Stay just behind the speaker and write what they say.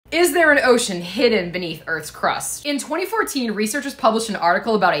Is there an ocean hidden beneath Earth's crust? In 2014, researchers published an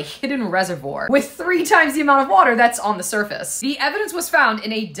article about a hidden reservoir with 3 times the amount of water that's on the surface. The evidence was found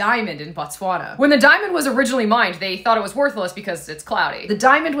in a diamond in Botswana. When the diamond was originally mined, they thought it was worthless because it's cloudy. The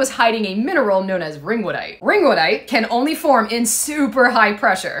diamond was hiding a mineral known as ringwoodite. Ringwoodite can only form in super high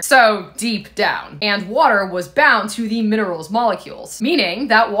pressure, so deep down, and water was bound to the mineral's molecules, meaning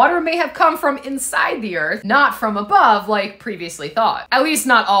that water may have come from inside the Earth, not from above like previously thought. At least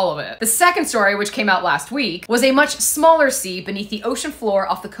not all of it. The second story, which came out last week, was a much smaller sea beneath the ocean floor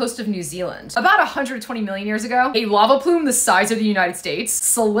off the coast of New Zealand. About 120 million years ago, a lava plume the size of the United States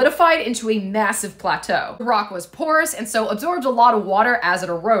solidified into a massive plateau. The rock was porous and so absorbed a lot of water as it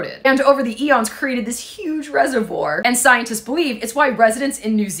eroded, and over the eons created this huge reservoir, and scientists believe it's why residents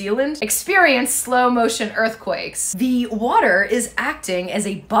in New Zealand experience slow motion earthquakes. The water is acting as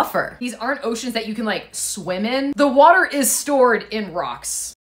a buffer. These aren't oceans that you can like swim in. The water is stored in rocks.